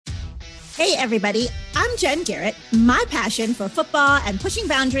Hey everybody, I'm Jen Garrett. My passion for football and pushing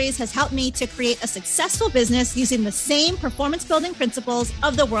boundaries has helped me to create a successful business using the same performance building principles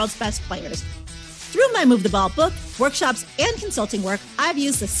of the world's best players. Through my Move the Ball book, workshops, and consulting work, I've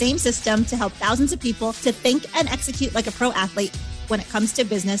used the same system to help thousands of people to think and execute like a pro athlete when it comes to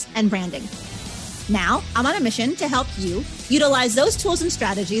business and branding. Now, I'm on a mission to help you utilize those tools and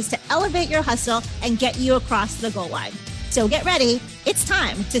strategies to elevate your hustle and get you across the goal line. So get ready. It's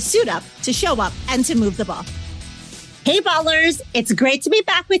time to suit up, to show up, and to move the ball. Hey, ballers. It's great to be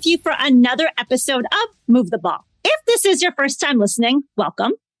back with you for another episode of Move the Ball. If this is your first time listening,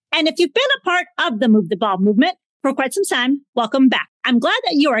 welcome. And if you've been a part of the Move the Ball movement for quite some time, welcome back. I'm glad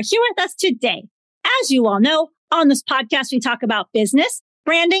that you are here with us today. As you all know, on this podcast, we talk about business,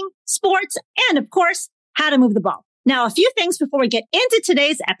 branding, sports, and of course, how to move the ball. Now, a few things before we get into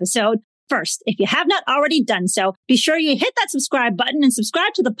today's episode. First, if you have not already done so, be sure you hit that subscribe button and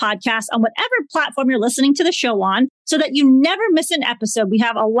subscribe to the podcast on whatever platform you're listening to the show on so that you never miss an episode. We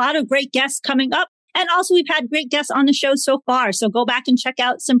have a lot of great guests coming up. And also we've had great guests on the show so far. So go back and check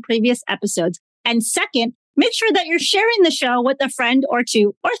out some previous episodes. And second, make sure that you're sharing the show with a friend or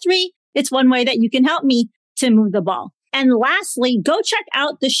two or three. It's one way that you can help me to move the ball. And lastly, go check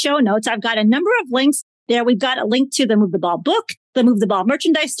out the show notes. I've got a number of links there. We've got a link to the Move the Ball book, the Move the Ball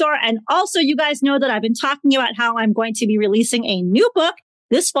merchandise store. And also you guys know that I've been talking about how I'm going to be releasing a new book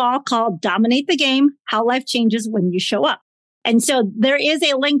this fall called Dominate the Game, How Life Changes When You Show Up. And so there is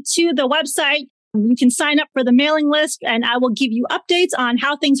a link to the website. You can sign up for the mailing list and I will give you updates on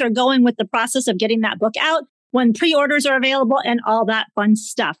how things are going with the process of getting that book out, when pre-orders are available and all that fun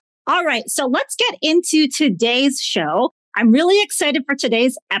stuff. All right. So let's get into today's show. I'm really excited for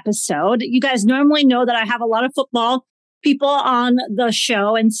today's episode. You guys normally know that I have a lot of football people on the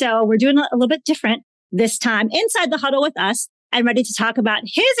show. And so we're doing a little bit different this time. Inside the huddle with us and ready to talk about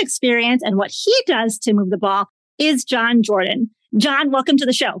his experience and what he does to move the ball is John Jordan. John, welcome to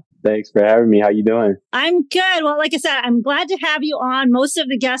the show. Thanks for having me. How you doing? I'm good. Well, like I said, I'm glad to have you on. Most of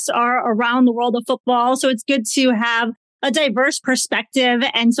the guests are around the world of football. So it's good to have a diverse perspective.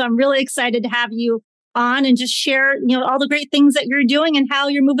 And so I'm really excited to have you on and just share, all the great things that you're doing and how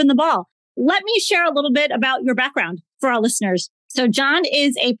you're moving the ball. Let me share a little bit about your background for our listeners. So John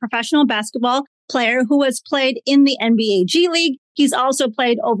is a professional basketball player who has played in the NBA G League. He's also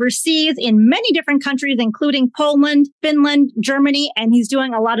played overseas in many different countries, including Poland, Finland, Germany, and he's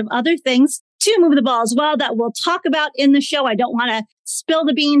doing a lot of other things to move the ball as well that we'll talk about in the show. I don't want to spill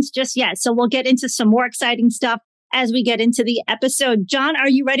the beans just yet. So we'll get into some more exciting stuff as we get into the episode. John, are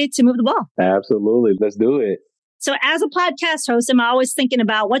you ready to move the ball? Absolutely. Let's do it. So as a podcast host, I'm always thinking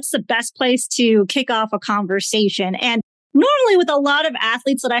about what's the best place to kick off a conversation. And normally with a lot of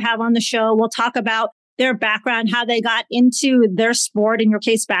athletes that I have on the show, we'll talk about their background, how they got into their sport, in your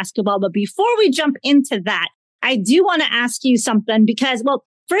case, basketball. But before we jump into that, I do want to ask you something because, well,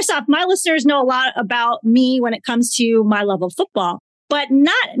 first off, my listeners know a lot about me when it comes to my love of football. But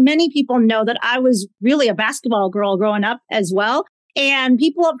not many people know that I was really a basketball girl growing up as well. And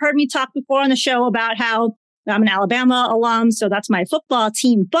people have heard me talk before on the show about how I'm an Alabama alum, so that's my football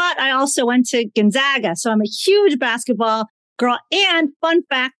team. But I also went to Gonzaga, so I'm a huge basketball girl. And fun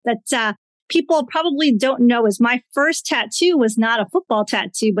fact that people probably don't know is my first tattoo was not a football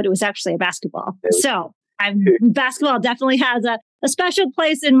tattoo, but it was actually a basketball. So basketball definitely has a special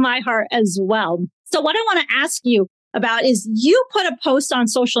place in my heart as well. So what I want to ask you about is you put a post on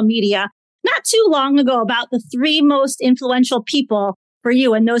social media not too long ago about the three most influential people for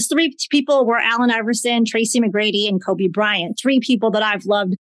you. And those three people were Allen Iverson, Tracy McGrady, and Kobe Bryant. Three people that I've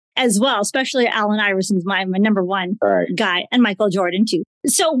loved as well, especially Allen Iverson's my number one guy, and Michael Jordan too.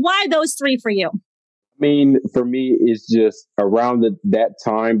 So why those three for you? I mean, for me, it's just around that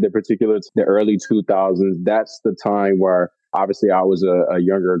time, the early 2000s, that's the time where obviously I was a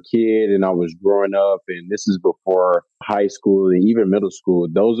younger kid and I was growing up, and this is before high school and even middle school.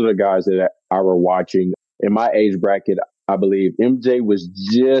 Those are the guys that I were watching. In my age bracket, I believe MJ was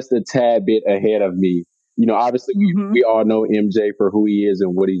just a tad bit ahead of me. Obviously we all know MJ for who he is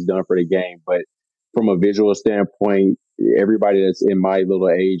and what he's done for the game. But from a visual standpoint, everybody that's in my little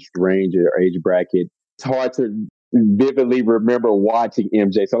age range or age bracket, it's hard to vividly remember watching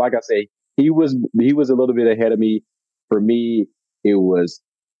MJ. So like I say, he was a little bit ahead of me. For me, it was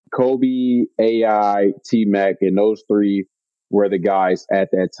Kobe, AI, T-Mac, and those three were the guys at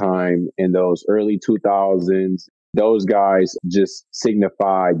that time in those early 2000s. Those guys just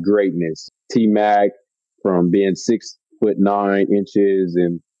signified greatness. T-Mac, from being 6'9"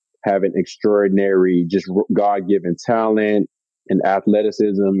 and having extraordinary, just God-given talent and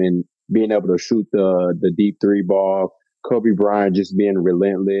athleticism and being able to shoot the deep three ball. Kobe Bryant just being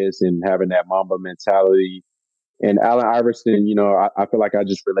relentless and having that Mamba mentality. And Allen Iverson, I feel like I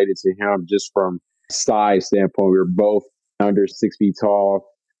just related to him just from size standpoint. We were both under 6 feet tall.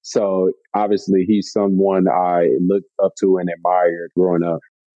 So obviously he's someone I looked up to and admired growing up.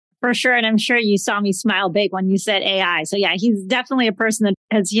 For sure. And I'm sure you saw me smile big when you said AI. So yeah, he's definitely a person that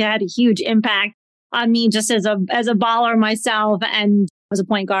has had a huge impact on me just as a baller myself and as a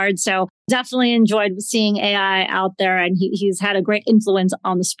point guard. So definitely enjoyed seeing AI out there, and he's had a great influence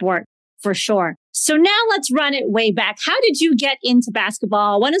on the sport for sure. So now let's run it way back. How did you get into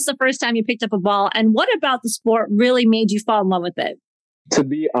basketball? When is the first time you picked up a ball? And what about the sport really made you fall in love with it? To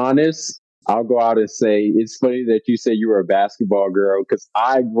be honest, I'll go out and say it's funny that you say you were a basketball girl, because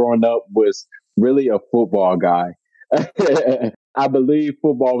I, growing up, was really a football guy. I believe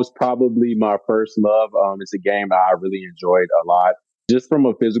football was probably my first love. It's a game that I really enjoyed a lot. Just from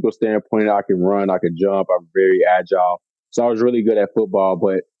a physical standpoint, I can run, I can jump, I'm very agile. So I was really good at football.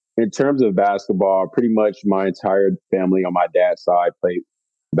 But in terms of basketball, pretty much my entire family on my dad's side played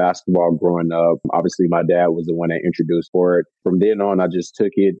basketball growing up. Obviously, my dad was the one that introduced for it. From then on, I just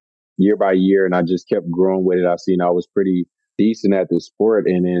took it year by year and I just kept growing with it. I seen I was pretty decent at the sport.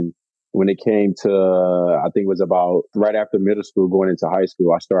 And then when it came to, I think it was about right after middle school, going into high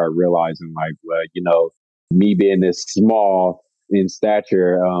school, I started realizing like, well, me being this small in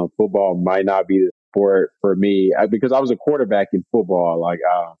stature, football might not be the sport for me, because I was a quarterback in football. Like,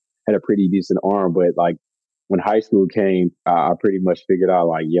 had a pretty decent arm, but like when high school came, I pretty much figured out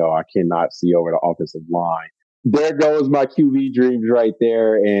like, I cannot see over the offensive line. There goes my QB dreams right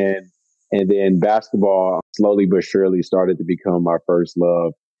there. And then basketball slowly but surely started to become my first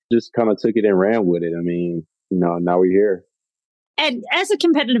love. Just kind of took it and ran with it. I mean, now we're here. And as a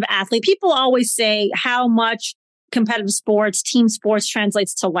competitive athlete, people always say how much competitive sports, team sports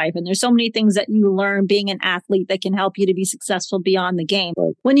translates to life. And there's so many things that you learn being an athlete that can help you to be successful beyond the game.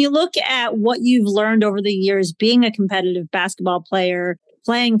 Right. When you look at what you've learned over the years, being a competitive basketball player,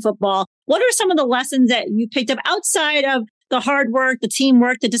 playing football, what are some of the lessons that you picked up outside of the hard work, the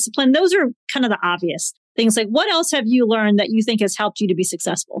teamwork, the discipline? Those are kind of the obvious things. Like, what else have you learned that you think has helped you to be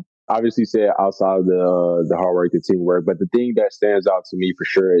successful? Obviously said outside of the hard work, the teamwork, but the thing that stands out to me for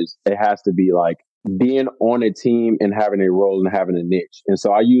sure is it has to be like being on a team and having a role and having a niche. And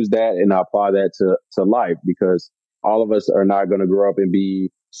so I use that and I apply that to life, because all of us are not going to grow up and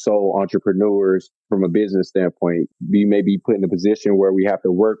be sole entrepreneurs from a business standpoint. We may be put in a position where we have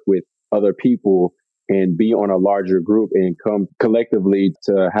to work with other people and be on a larger group and come collectively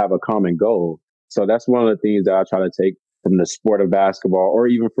to have a common goal. So that's one of the things that I try to take from the sport of basketball, or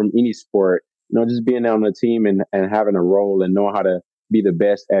even from any sport, just being on a team and having a role and knowing how to be the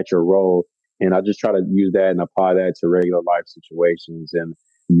best at your role. And I just try to use that and apply that to regular life situations. And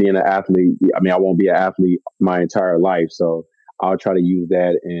being an athlete, I won't be an athlete my entire life. So I'll try to use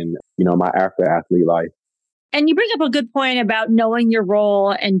that in, my after athlete life. And you bring up a good point about knowing your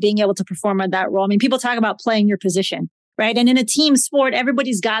role and being able to perform at that role. I mean, people talk about playing your position, right? And in a team sport,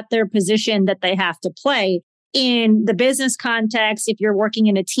 everybody's got their position that they have to play. In the business context, if you're working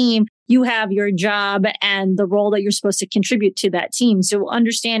in a team, you have your job and the role that you're supposed to contribute to that team. So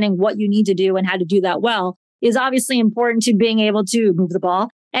understanding what you need to do and how to do that well is obviously important to being able to move the ball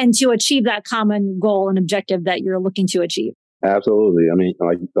and to achieve that common goal and objective that you're looking to achieve. Absolutely. I mean,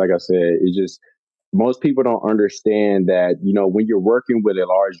 like I said, it's just most people don't understand that, when you're working with a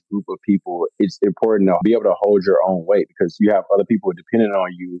large group of people, it's important to be able to hold your own weight, because you have other people depending on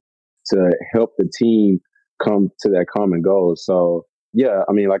you to help the team come to that common goal. So yeah,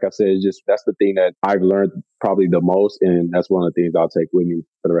 I mean, like I said, it's just, that's the thing that I've learned probably the most. And that's one of the things I'll take with me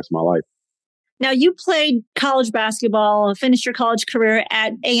for the rest of my life. Now, you played college basketball, finished your college career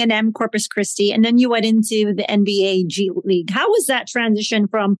at A&M Corpus Christi, and then you went into the NBA G League. How was that transition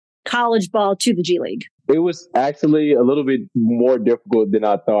from college ball to the G League? It was actually a little bit more difficult than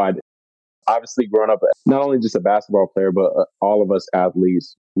I thought. Obviously, growing up, not only just a basketball player, but all of us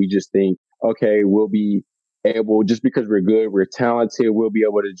athletes, we just think, okay, we'll be able, just because we're good, we're talented, we'll be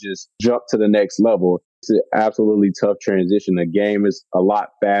able to just jump to the next level. It's an absolutely tough transition. The game is a lot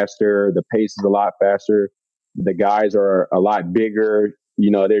faster. The pace is a lot faster. The guys are a lot bigger.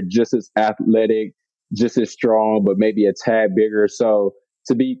 They're just as athletic, just as strong, but maybe a tad bigger. So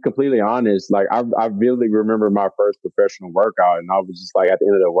to be completely honest, like I vividly remember my first professional workout, and I was just like, at the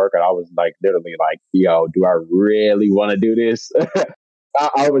end of the workout, I was like, literally like, yo, do I really want to do this?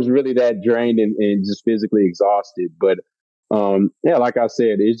 I was really that drained and just physically exhausted. But yeah, like I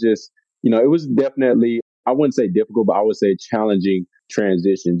said, it's just, it was definitely, I wouldn't say difficult, but I would say challenging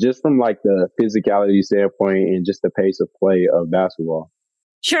transition, just from like the physicality standpoint and just the pace of play of basketball.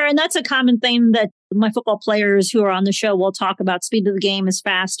 Sure. And that's a common thing that my football players who are on the show will talk about. Speed of the game is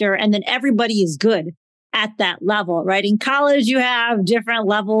faster, and then everybody is good at that level, right? In college, you have different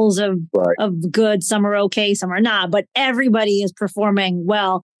levels Right. of good. Some are okay, some are not, but everybody is performing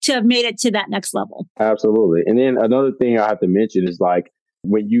well to have made it to that next level. Absolutely. And then another thing I have to mention is like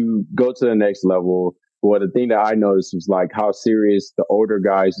when you go to the next level, well, the thing that I noticed was like how serious the older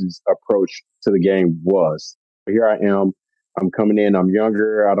guys' approach to the game was. Here I am. I'm coming in. I'm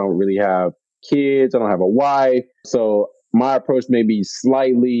younger. I don't really have kids. I don't have a wife. So my approach may be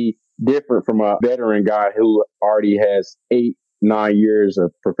slightly different from a veteran guy who already has 8, 9 years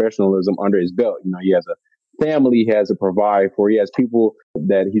of professionalism under his belt. You know, he has a family he has to provide for. He has people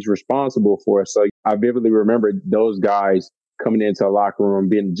that he's responsible for. So I vividly remember those guys coming into a locker room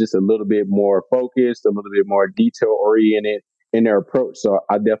being just a little bit more focused, a little bit more detail oriented in their approach. So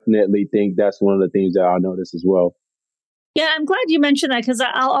I definitely think that's one of the things that I noticed as well. Yeah, I'm glad you mentioned that because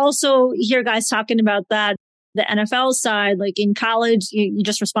I'll also hear guys talking about that. The NFL side, like in college, you're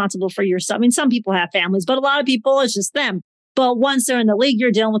just responsible for yourself. I mean, some people have families, but a lot of people, it's just them. But once they're in the league, you're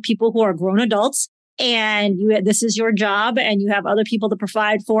dealing with people who are grown adults and this is your job and you have other people to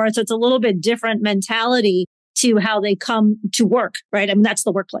provide for it. So it's a little bit different mentality to how they come to work, right? I mean, that's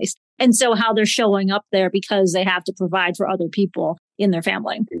the workplace. And so how they're showing up there because they have to provide for other people in their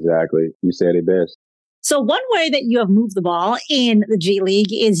family. Exactly. You said it best. So one way that you have moved the ball in the G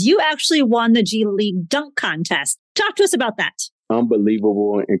League is you actually won the G League dunk contest. Talk to us about that.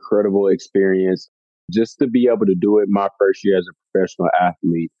 Unbelievable, incredible experience. Just to be able to do it my first year as a professional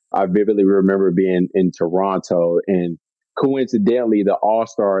athlete. I vividly remember being in Toronto, and coincidentally, the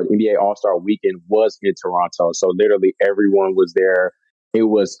NBA All-Star weekend was in Toronto. So literally everyone was there. It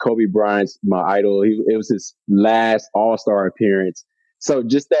was Kobe Bryant's, my idol. It was his last All-Star appearance. So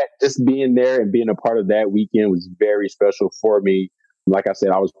just being there and being a part of that weekend was very special for me. Like I said,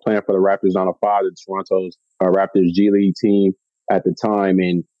 I was playing for the Raptors 905, the Toronto's Raptors G League team at the time.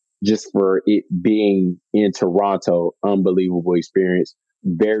 And just for it being in Toronto, unbelievable experience.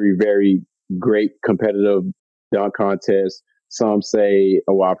 Very, very great competitive dunk contest. Some say,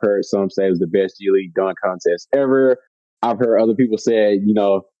 I've heard some say it was the best G League dunk contest ever. I've heard other people say,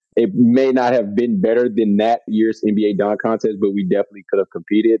 it may not have been better than that year's NBA dunk contest, but we definitely could have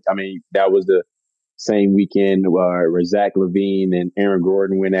competed. I mean, that was the same weekend where Zach LaVine and Aaron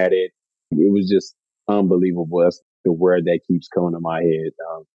Gordon went at it. It was just unbelievable. That's the word that keeps coming to my head.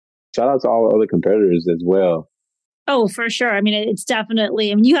 Shout out to all other competitors as well. Oh, for sure. I mean, it's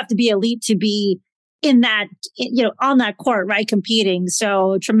definitely, you have to be elite to be in that, on that court, right? Competing.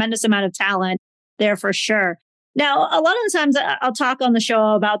 So tremendous amount of talent there for sure. Now, a lot of the times I'll talk on the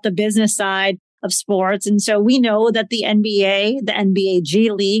show about the business side of sports. And so we know that the NBA, the NBA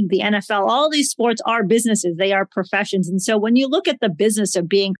G League, the NFL, all these sports are businesses. They are professions. And so when you look at the business of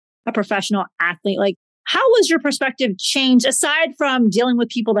being a professional athlete, like how was your perspective changed aside from dealing with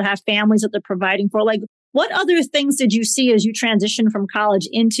people that have families that they're providing for? Like what other things did you see as you transitioned from college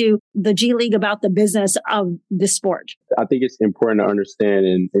into the G League about the business of the sport? I think it's important to understand,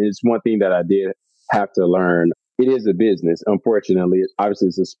 and it's one thing that I did have to learn. It is a business. Unfortunately, obviously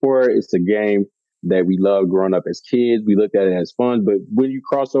it's a sport. It's a game that we love growing up as kids. We looked at it as fun, but when you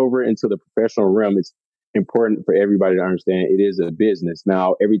cross over into the professional realm, it's important for everybody to understand it is a business.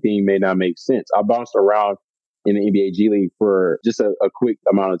 Now, everything may not make sense. I bounced around in the NBA G League for just a quick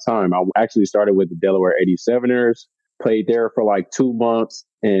amount of time. I actually started with the Delaware 87ers, played there for like 2 months,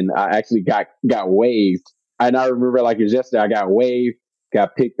 and I actually got waived. And I remember like it was yesterday, I got waived,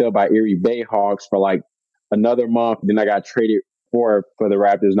 got picked up by Erie Bayhawks for like another month. Then I got traded for the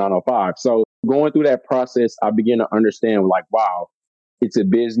Raptors 905. So going through that process, I began to understand like, wow, it's a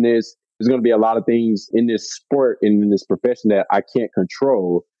business. There's going to be a lot of things in this sport and in this profession that I can't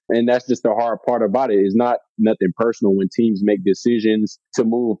control. And that's just the hard part about it. It's not nothing personal when teams make decisions to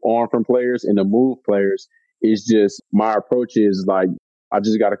move on from players and to move players. It's just my approach is like, I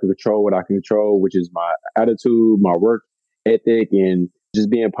just got to control what I can control, which is my attitude, my work ethic, and just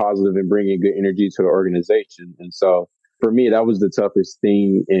being positive and bringing good energy to the organization. And so for me, that was the toughest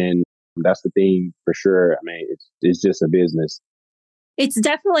thing. And that's the thing for sure. I mean, it's just a business. It's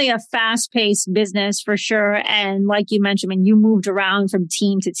definitely a fast-paced business for sure. And like you mentioned, when you moved around from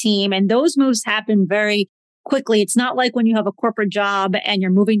team to team, and those moves happen very quickly. It's not like when you have a corporate job and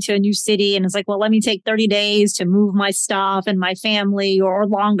you're moving to a new city and it's like, well, let me take 30 days to move my stuff and my family or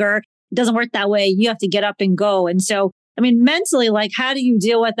longer. It doesn't work that way. You have to get up and go. And so, I mean, mentally, like, how do you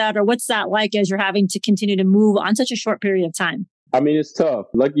deal with that? Or what's that like as you're having to continue to move on such a short period of time? I mean, it's tough.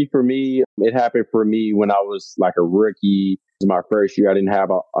 Lucky for me, it happened for me when I was like a rookie. It was my first year. I didn't have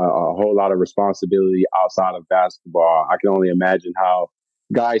a whole lot of responsibility outside of basketball. I can only imagine how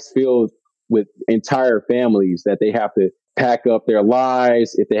guys filled with entire families that they have to pack up their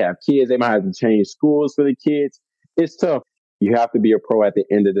lives. If they have kids, they might have to change schools for the kids. It's tough. You have to be a pro at the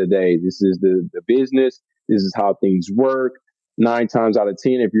end of the day. This is the business. This is how things work. 9 times out of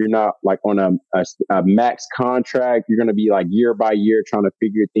 10, if you're not like on a max contract, you're going to be like year by year trying to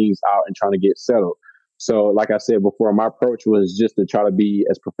figure things out and trying to get settled. So like I said before, my approach was just to try to be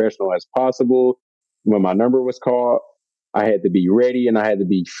as professional as possible. When my number was called, I had to be ready and I had to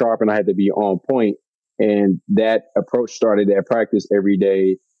be sharp and I had to be on point. And that approach started at practice every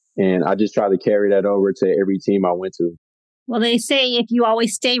day. And I just tried to carry that over to every team I went to. Well, they say if you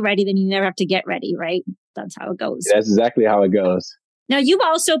always stay ready, then you never have to get ready, right? That's how it goes. That's exactly how it goes. Now, you've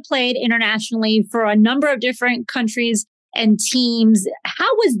also played internationally for a number of different countries and teams.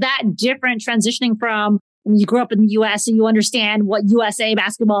 How was that different transitioning from when you grew up in the U.S. and you understand what USA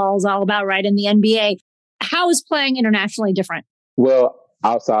basketball is all about, right? In the NBA. How is playing internationally different? Well,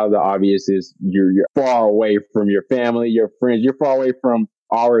 outside of the obvious is you're far away from your family, your friends. You're far away from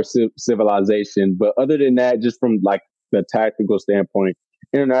our civilization. But other than that, just from like the tactical standpoint,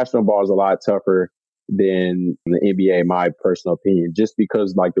 international ball is a lot tougher than the NBA, in my personal opinion, just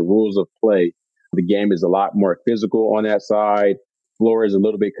because like the rules of play, the game is a lot more physical on that side. Floor is a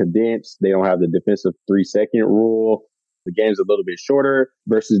little bit condensed. They don't have the defensive 3-second rule. The game's a little bit shorter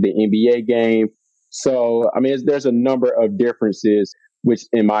versus the NBA game. So, I mean, there's a number of differences, which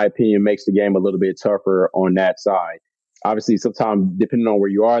in my opinion makes the game a little bit tougher on that side. Obviously, sometimes depending on where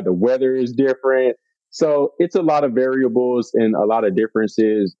you are, the weather is different. So it's a lot of variables and a lot of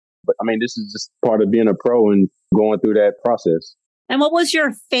differences. But I mean, this is just part of being a pro and going through that process. And what was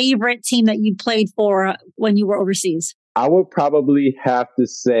your favorite team that you played for when you were overseas? I would probably have to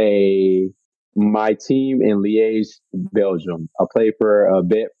say my team in Liège, Belgium. I played for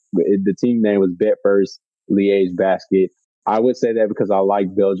the team name was Bet First Liège Basket. I would say that because I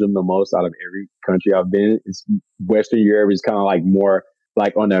like Belgium the most out of every country I've been in. It's Western Europe is kind of like more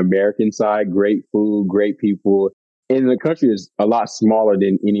like on the American side, great food, great people. And the country is a lot smaller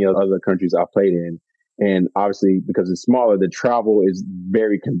than any of the other countries I've played in. And obviously, because it's smaller, the travel is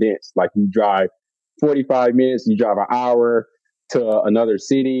very condensed. Like you drive 45 minutes, you drive an hour to another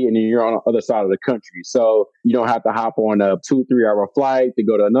city, and then you're on the other side of the country. So you don't have to hop on a 2-3 hour flight to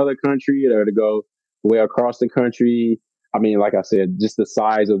go to another country or to go way across the country. I mean, like I said, just the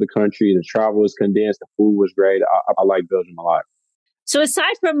size of the country, the travel is condensed, the food was great. I like Belgium a lot. So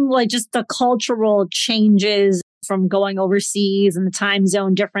aside from like just the cultural changes from going overseas and the time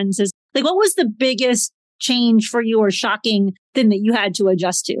zone differences, like what was the biggest change for you or shocking thing that you had to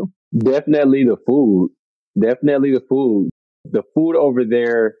adjust to? Definitely the food. Definitely the food. The food over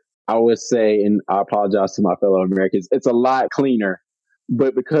there, I would say, and I apologize to my fellow Americans, it's a lot cleaner.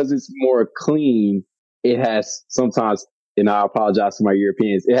 But because it's more clean, it has sometimes, and I apologize to my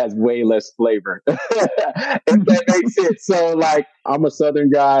Europeans, it has way less flavor. If that makes sense. So like, I'm a Southern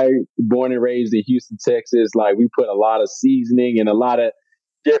guy, born and raised in Houston, Texas. Like we put a lot of seasoning and a lot of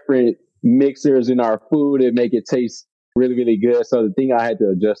different mixers in our food and make it taste really, really good. So the thing I had to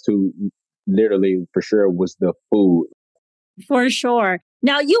adjust to literally for sure was the food. For sure.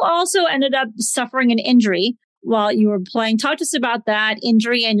 Now, you also ended up suffering an injury while you were playing. Talk to us about that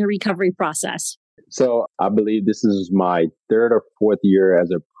injury and your recovery process. So I believe this is my 3rd or 4th year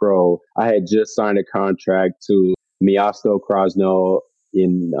as a pro. I had just signed a contract to Miasto Krasno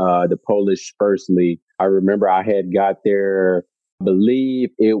in the Polish First League. I remember I had got there, I believe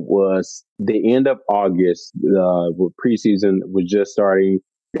it was the end of August. Preseason was just starting.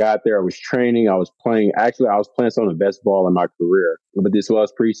 Got there, I was training, I was playing. Actually, I was playing some of the best ball in my career. But this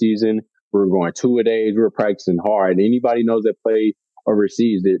was preseason. We were going 2-a-days. We were practicing hard. Anybody knows that play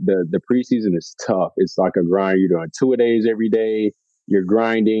overseas, the preseason is tough. It's like a grind. You're doing 2-a-days every day. You're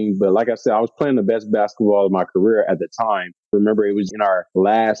grinding. But like I said, I was playing the best basketball of my career at the time. Remember, it was in our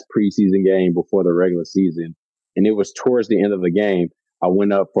last preseason game before the regular season. And it was towards the end of the game. I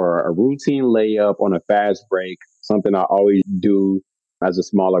went up for a routine layup on a fast break, something I always do as a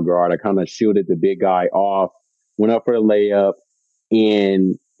smaller guard. I kind of shielded the big guy off, went up for the layup.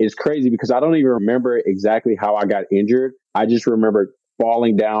 And it's crazy because I don't even remember exactly how I got injured. I just remember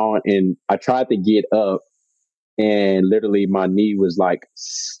falling down and I tried to get up and literally my knee was like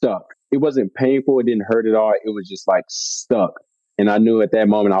stuck. It wasn't painful. It didn't hurt at all. It was just like stuck. And I knew at that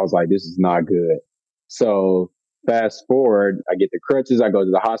moment, I was like, this is not good. So fast forward, I get the crutches. I go to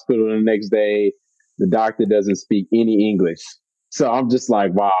the hospital the next day. The doctor doesn't speak any English. So I'm just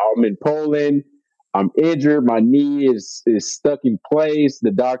like, wow, I'm in Poland. I'm injured. My knee is stuck in place.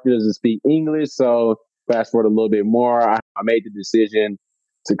 The doctor doesn't speak English. So fast forward a little bit more. I made the decision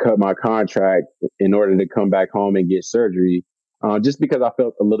to cut my contract in order to come back home and get surgery. just because I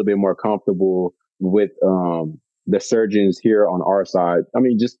felt a little bit more comfortable with the surgeons here on our side. I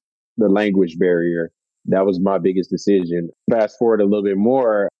mean, just the language barrier. That was my biggest decision. Fast forward a little bit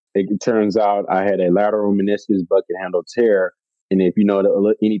more, it turns out I had a lateral meniscus bucket handle tear. And if you know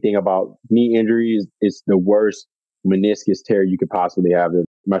anything about knee injuries, it's the worst meniscus tear you could possibly have.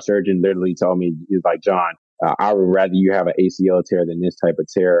 My surgeon literally told me, he was like, John, I would rather you have an ACL tear than this type of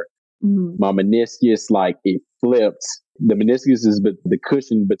tear. Mm-hmm. My meniscus, like it flipped. The meniscus is the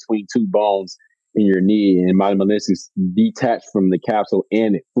cushion between two bones in your knee, and my meniscus detached from the capsule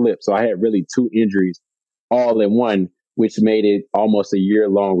and it flipped. So I had really two injuries all in one, which made it almost a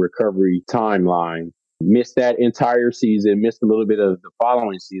year-long recovery timeline. Missed that entire season, missed a little bit of the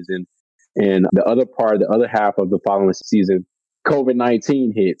following season. And the other half of the following season,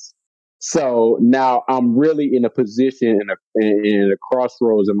 COVID-19 hits. So now I'm really in a position in a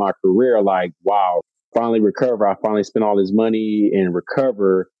crossroads in my career, like, wow, finally recover. I finally spent all this money and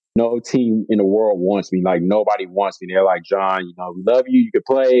recover. No team in the world wants me. Like, nobody wants me. They're like, John, we love you. You can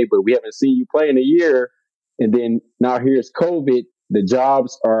play, but we haven't seen you play in a year. And then now here's COVID. The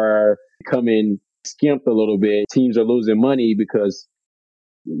jobs are becoming skimped a little bit. Teams are losing money because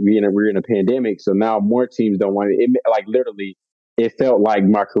we're in a pandemic. So now more teams don't want it. Like, literally, it felt like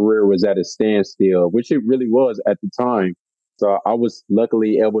my career was at a standstill, which it really was at the time. So I was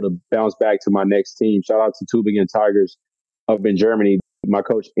luckily able to bounce back to my next team. Shout out to Tübingen Tigers up in Germany. My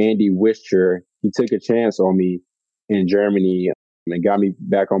coach, Andy Wischer, he took a chance on me in Germany and got me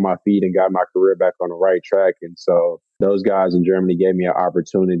back on my feet and got my career back on the right track. And so those guys in Germany gave me an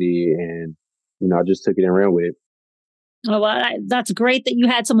opportunity, and, I just took it and ran with it. Oh, well, that's great that you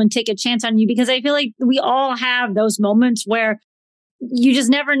had someone take a chance on you, because I feel like we all have those moments where you just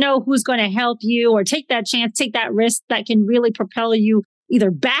never know who's going to help you or take that chance, take that risk that can really propel you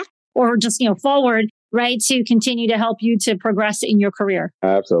either back or just, forward, right, to continue to help you to progress in your career.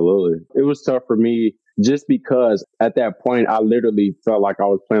 Absolutely. It was tough for me just because at that point, I literally felt like I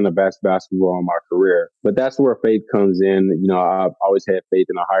was playing the best basketball in my career. But that's where faith comes in. I've always had faith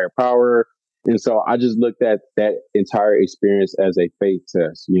in a higher power. And so I just looked at that entire experience as a faith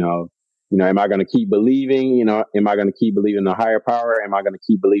test. Am I going to keep believing? Am I going to keep believing in a higher power? Am I going to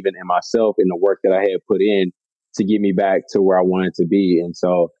keep believing in myself, in the work that I had put in to get me back to where I wanted to be? And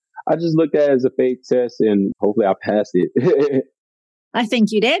so I just looked at it as a faith test, and hopefully I passed it. I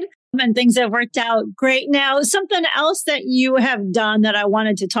think you did. And things have worked out great. Now, something else that you have done that I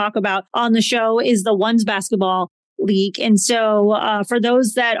wanted to talk about on the show is the Once Basketball League. And so for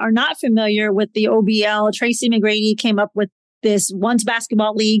those that are not familiar with the OBL, Tracy McGrady came up with this Once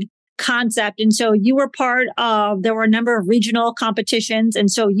Basketball League concept. And so you were there were a number of regional competitions. And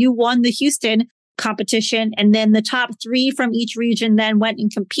so you won the Houston competition. And then the top three from each region then went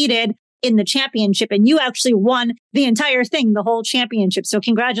and competed in the championship. And you actually won the entire thing, the whole championship. So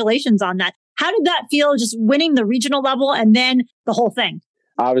congratulations on that. How did that feel, just winning the regional level and then the whole thing?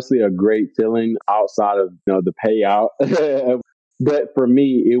 Obviously a great feeling outside of the payout. But for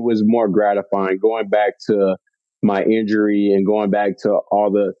me, it was more gratifying going back to my injury and going back to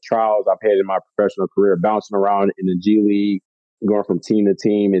all the trials I've had in my professional career, bouncing around in the G League, going from team to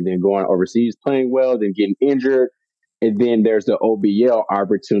team, and then going overseas, playing well, then getting injured. And then there's the OBL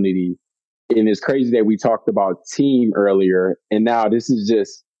opportunity. And it's crazy that we talked about team earlier. And now this is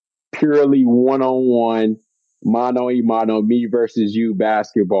just purely one-on-one, mano-a-mano, me versus you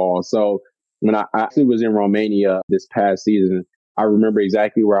basketball. So when I actually was in Romania this past season, I remember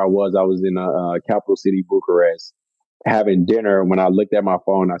exactly where I was. I was in capital city, Bucharest, having dinner. When I looked at my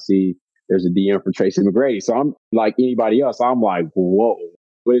phone, I see there's a DM from Tracy McGrady. So I'm like anybody else. I'm like, whoa,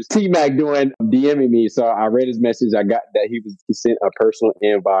 what is T-Mac doing? DMing me. So I read his message. I got that he sent a personal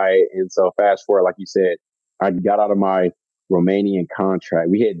invite. And so fast forward, like you said, I got out of my Romanian contract.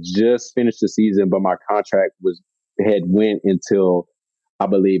 We had just finished the season, but my contract had went until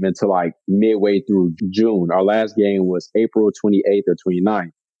like midway through June. Our last game was April 28th or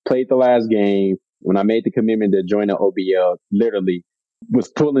 29th. Played the last game. When I made the commitment to join the OBL, literally was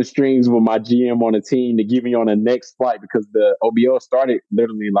pulling strings with my GM on the team to get me on the next flight because the OBL started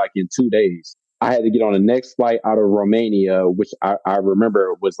literally like in 2 days. I had to get on the next flight out of Romania, which I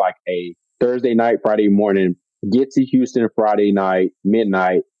remember was like a Thursday night, Friday morning, get to Houston Friday night,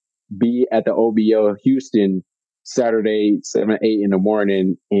 midnight, be at the OBL Houston Saturday, 7, 8 in the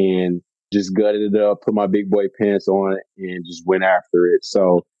morning, and just gutted it up, put my big boy pants on, and just went after it.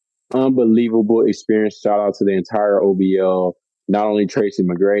 So unbelievable experience. Shout out to the entire OBL, not only Tracy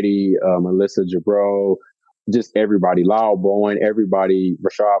McGrady, Melissa Jabro, just everybody, Lyle Bowen, everybody,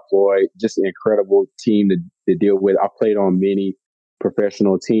 Rashad Floyd, just an incredible team to deal with. I played on many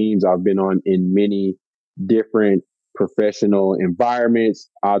professional teams. I've been on in many different professional environments.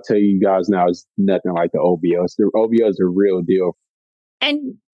 I'll tell you guys now, it's nothing like the OBO. The OBO is a real deal.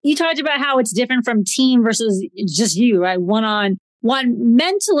 And you talked about how it's different from team versus just you, right? One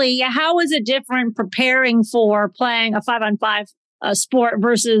mentally, how is it different preparing for playing a 5-on-5 sport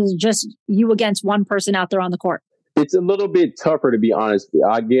versus just you against one person out there on the court? It's a little bit tougher, to be honest.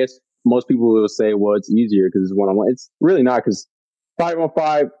 I guess most people will say, well, it's easier because it's one-on-one. It's really not, because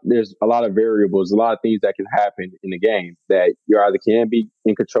 5-on-5, there's a lot of variables, a lot of things that can happen in the game that you either can be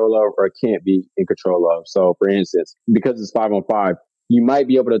in control of or can't be in control of. So, for instance, because it's 5-on-5, you might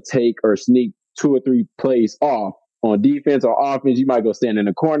be able to take or sneak 2 or 3 plays off on defense or offense. You might go stand in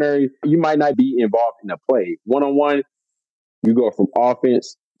the corner. You might not be involved in the play. One-on-one, you go from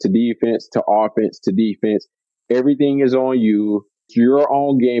offense to defense to offense to defense. Everything is on you. It's your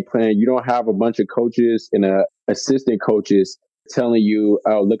own game plan. You don't have a bunch of coaches and assistant coaches telling you,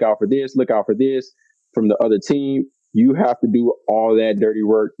 oh, look out for this from the other team. You have to do all that dirty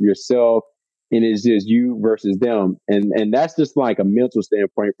work yourself. And it's just you versus them. And that's just like a mental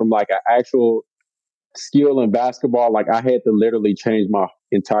standpoint. From like an actual skill in basketball, like I had to literally change my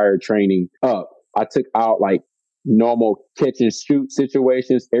entire training up. I took out like normal catch and shoot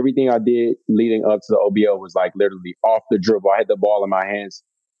situations. Everything I did leading up to the OBO was like literally off the dribble. I had the ball in my hands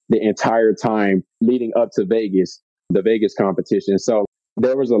the entire time leading up to Vegas, the Vegas competition. So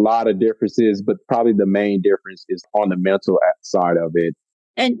there was a lot of differences, but probably the main difference is on the mental side of it.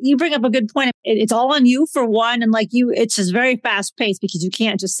 And you bring up a good point. It's all on you for one. And like you, it's just very fast paced because you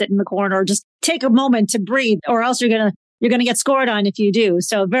can't just sit in the corner or just take a moment to breathe, or else you're going to get scored on if you do.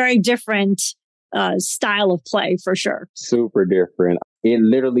 So very different style of play for sure. Super different. It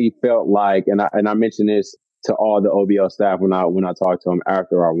literally felt like, and I mentioned this to all the OBO staff when I talked to them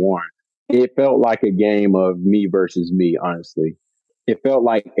after I won. It felt like a game of me versus me, honestly. It felt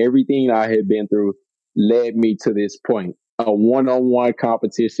like everything I had been through led me to this point. A one-on-one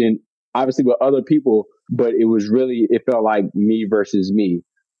competition, obviously with other people, but it felt like me versus me.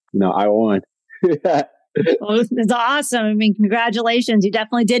 No, I won. Well, it's awesome. I mean, congratulations. You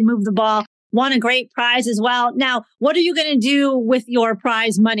definitely did move the ball. Won a great prize as well. Now, what are you going to do with your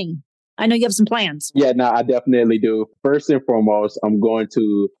prize money? I know you have some plans. Yeah, no, I definitely do. First and foremost, I'm going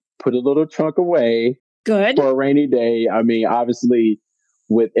to put a little chunk away. Good. For a rainy day. I mean, obviously,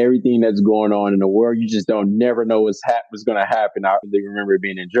 with everything that's going on in the world, you just never know what's going to happen. I really remember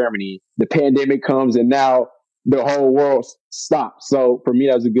being in Germany. The pandemic comes and now the whole world stops. So for me,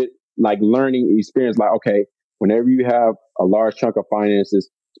 that was a good learning experience. Like, okay, whenever you have a large chunk of finances,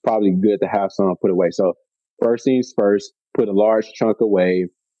 it's probably good to have some put away. So first things first, put a large chunk away.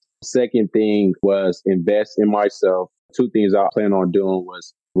 Second thing was invest in myself. 2 things I plan on doing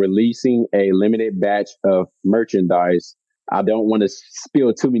was releasing a limited batch of merchandise. I don't want to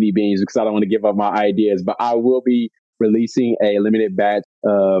spill too many beans because I don't want to give up my ideas, but I will be releasing a limited batch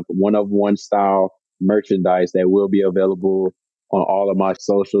of one-of-one style merchandise that will be available on all of my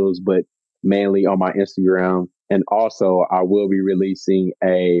socials, but mainly on my Instagram. And also I will be releasing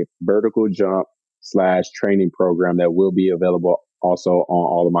a vertical jump / training program that will be available also on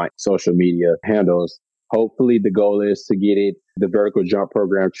all of my social media handles. Hopefully the goal is to get the vertical jump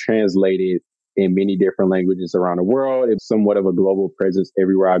program translated in many different languages around the world. It's somewhat of a global presence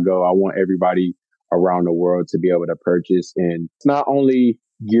everywhere I go. I want everybody around the world to be able to purchase. And it's not only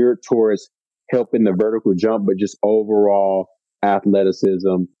geared towards helping the vertical jump, but just overall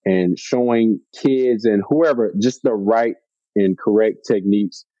athleticism and showing kids and whoever just the right and correct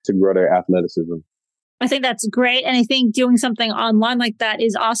techniques to grow their athleticism. I think that's great. And I think doing something online like that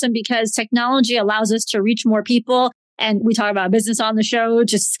is awesome because technology allows us to reach more people. And we talk about business on the show,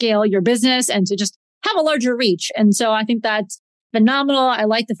 to scale your business and to just have a larger reach. And so I think that's phenomenal. I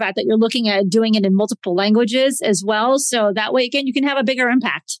like the fact that you're looking at doing it in multiple languages as well. So that way, again, you can have a bigger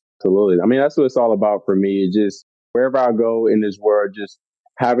impact. Absolutely. I mean, that's what it's all about for me. Just wherever I go in this world, just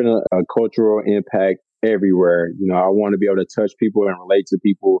having a cultural impact everywhere. You know, I want to be able to touch people and relate to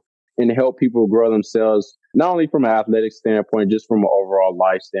people and help people grow themselves, not only from an athletic standpoint, just from an overall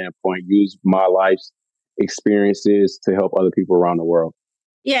life standpoint, use my life's experiences to help other people around the world.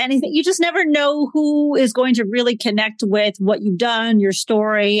 Yeah. And I think you just never know who is going to really connect with what you've done, your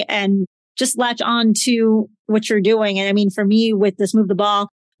story, and just latch on to what you're doing. And I mean, for me, with this Move the Ball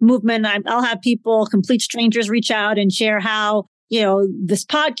movement, I'll have people, complete strangers, reach out and share how, this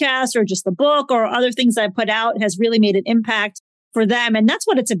podcast or just the book or other things I put out has really made an impact for them. And that's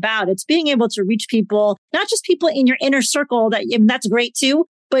what it's about. It's being able to reach people, not just people in your inner circle that's great too,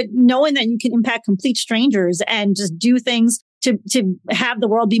 but knowing that you can impact complete strangers and just do things to have the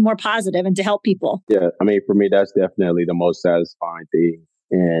world be more positive and to help people. Yeah. I mean, for me, that's definitely the most satisfying thing.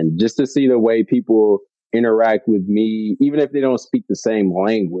 And just to see the way people interact with me, even if they don't speak the same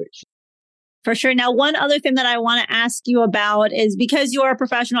language. For sure. Now, one other thing that I want to ask you about is because you are a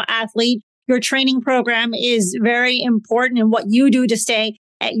professional athlete, your training program is very important in what you do to stay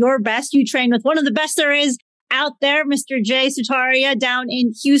at your best. You train with one of the best there is out there, Mr. Jay Sutaria down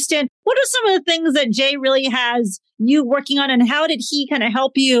in Houston. What are some of the things that Jay really has you working on, and how did he kind of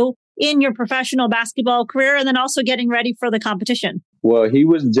help you in your professional basketball career and then also getting ready for the competition? Well,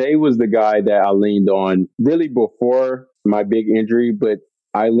 Jay was the guy that I leaned on really before my big injury, but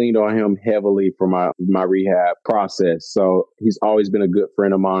I leaned on him heavily for my rehab process. So he's always been a good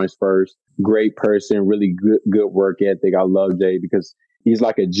friend of mine first. Great person, really good work ethic. I love Jay because he's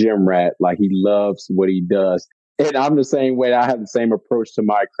like a gym rat. Like, he loves what he does. And I'm the same way. I have the same approach to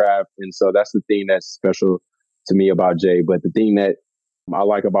my craft. And so that's the thing that's special to me about Jay. But the thing that I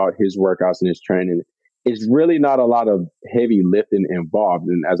like about his workouts and his training, it's really not a lot of heavy lifting involved.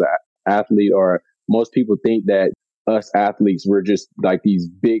 And as an athlete, or most people think that us athletes, we're just like these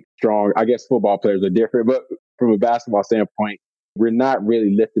big, strong, I guess football players are different, but from a basketball standpoint, we're not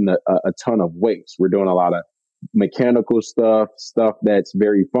really lifting a ton of weights. We're doing a lot of mechanical stuff that's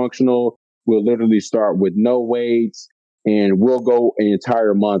very functional. We'll literally start with no weights, and we'll go an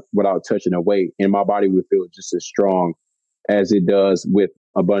entire month without touching a weight, and my body would feel just as strong as it does with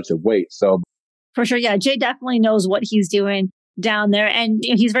a bunch of weights. So for sure. Yeah. Jay definitely knows what he's doing down there, and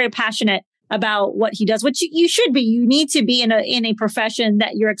he's very passionate about what he does, which you should be. You need to be in a profession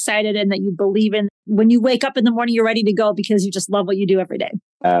that you're excited and that you believe in. When you wake up in the morning, you're ready to go because you just love what you do every day.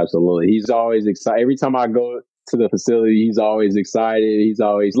 Absolutely. He's always excited. Every time I go to the facility, he's always excited. He's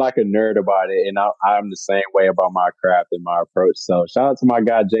always like a nerd about it. And I'm the same way about my craft and my approach. So shout out to my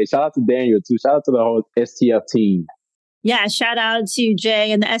guy, Jay. Shout out to Daniel too. Shout out to the whole STF team. Yeah, shout out to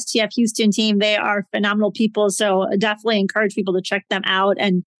Jay and the STF Houston team. They are phenomenal people. So definitely encourage people to check them out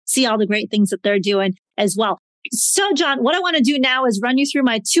and see all the great things that they're doing as well. So, John, what I want to do now is run you through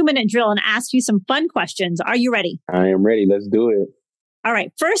my 2-minute drill and ask you some fun questions. Are you ready? I am ready. Let's do it. All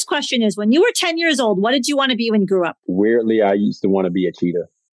right. First question is, when you were 10 years old, what did you want to be when you grew up? Weirdly, I used to want to be a cheetah.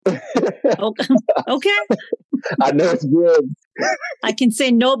 Okay. I know it's good. I can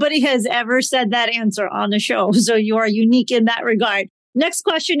say nobody has ever said that answer on the show. So you are unique in that regard. Next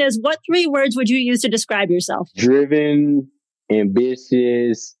question is, what 3 words would you use to describe yourself? Driven,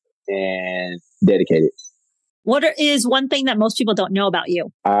 ambitious, and dedicated. What is one thing that most people don't know about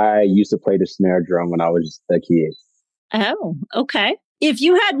you? I used to play the snare drum when I was a kid. Oh, okay. If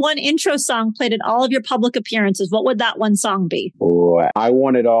you had one intro song played at all of your public appearances, what would that one song be? Oh, I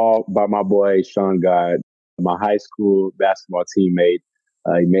Want It All by my boy, Sean God, my high school basketball teammate.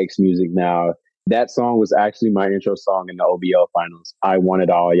 He makes music now. That song was actually my intro song in the OBL finals. I Want It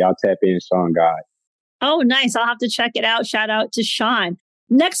All. Y'all tap in, Sean God. Oh, nice. I'll have to check it out. Shout out to Sean.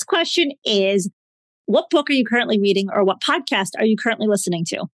 Next question is, what book are you currently reading, or what podcast are you currently listening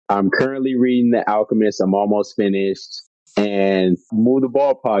to? I'm currently reading The Alchemist. I'm almost finished. And Move the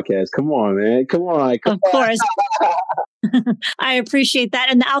Ball podcast. Come on, man. Come on. Of course. I appreciate that.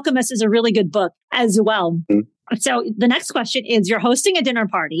 And The Alchemist is a really good book as well. Mm-hmm. So the next question is, you're hosting a dinner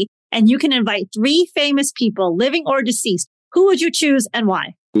party and you can invite 3 famous people, living or deceased. Who would you choose and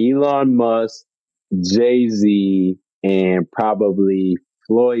why? Elon Musk, Jay-Z, and probably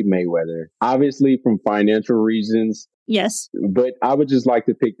Floyd Mayweather. Obviously from financial reasons. Yes. But I would just like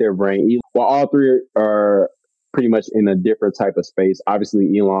to pick their brain. Well, all 3 are pretty much in a different type of space.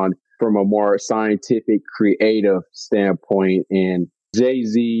 Obviously, Elon from a more scientific, creative standpoint, and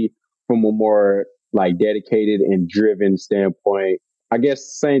Jay-Z from a more like dedicated and driven standpoint. I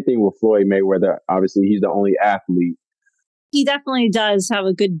guess same thing with Floyd Mayweather. Obviously, he's the only athlete. He definitely does have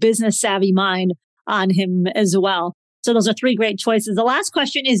a good business savvy mind on him as well. So those are 3 great choices. The last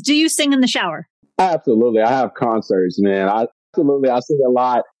question is, do you sing in the shower? Absolutely. I have concerts, man. I sing a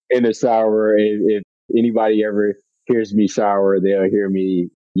lot in the shower. If anybody ever hears me shower, they'll hear me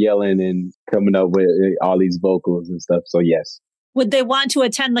yelling and coming up with all these vocals and stuff. So yes. Would they want to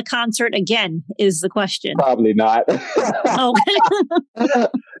attend the concert again is the question. Probably not. Oh.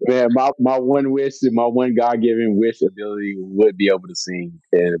 Man, my one wish and my one God-given wish ability would be able to sing.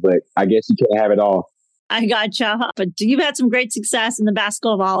 But I guess you can't have it all. I gotcha. But you've had some great success in the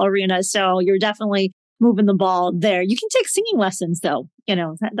basketball arena. So you're definitely moving the ball there. You can take singing lessons, though. You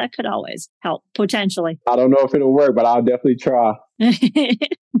know, that could always help, potentially. I don't know if it'll work, but I'll definitely try. And,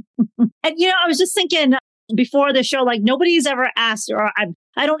 I was just thinking before the show, like nobody's ever asked, or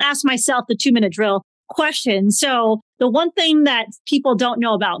I don't ask myself the 2-minute drill question. So the one thing that people don't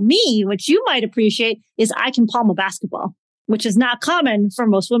know about me, which you might appreciate, is I can palm a basketball, which is not common for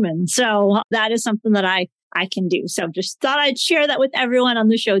most women. So that is something that I I can do. So just thought I'd share that with everyone on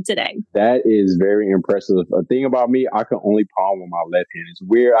the show today. That is very impressive. A thing about me, I can only palm with my left hand. It's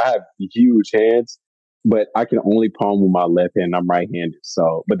weird. I have huge hands, but I can only palm with my left hand. I'm right-handed.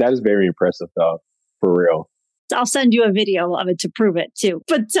 So, but that is very impressive though, for real. I'll send you a video of it to prove it too.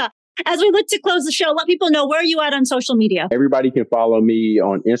 But as we look to close the show, let people know where you at on social media. Everybody can follow me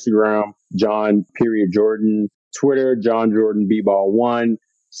on Instagram, John.Jordan, Twitter, John Jordan B-Ball 1,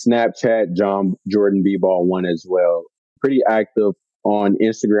 Snapchat, John Jordan B-Ball 1 as well. Pretty active on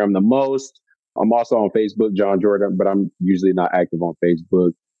Instagram the most. I'm also on Facebook, John Jordan, but I'm usually not active on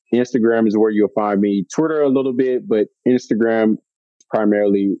Facebook. Instagram is where you'll find me. Twitter a little bit, but Instagram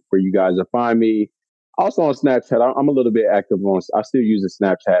primarily where you guys will find me. Also on Snapchat, I'm a little bit active on. I still use the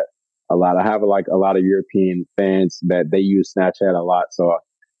Snapchat a lot. I have like a lot of European fans that they use Snapchat a lot, so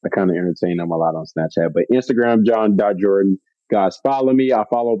I kind of entertain them a lot on Snapchat. But Instagram, John.Jordan. Guys, follow me. I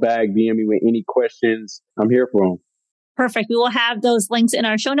follow back. DM me with any questions. I'm here for them. Perfect. We will have those links in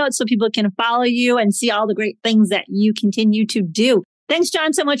our show notes so people can follow you and see all the great things that you continue to do. Thanks,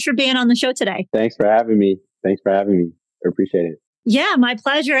 John, so much for being on the show today. Thanks for having me. I appreciate it. Yeah, my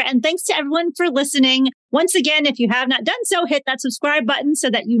pleasure. And thanks to everyone for listening. Once again, if you have not done so, hit that subscribe button so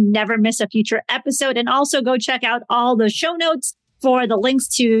that you never miss a future episode. And also go check out all the show notes for the links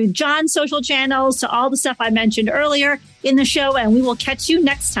to John's social channels, to all the stuff I mentioned earlier in the show. And we will catch you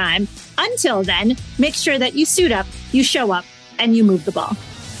next time. Until then, make sure that you suit up, you show up, and you move the ball.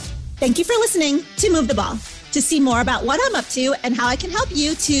 Thank you for listening to Move the Ball. To see more about what I'm up to and how I can help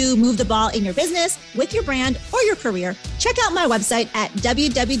you to move the ball in your business, with your brand, or your career, check out my website at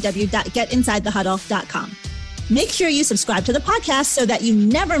www.getinsidethehuddle.com. Make sure you subscribe to the podcast so that you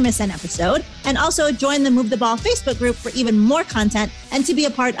never miss an episode, and also join the Move the Ball Facebook group for even more content and to be a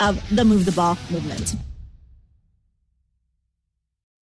part of the Move the Ball movement.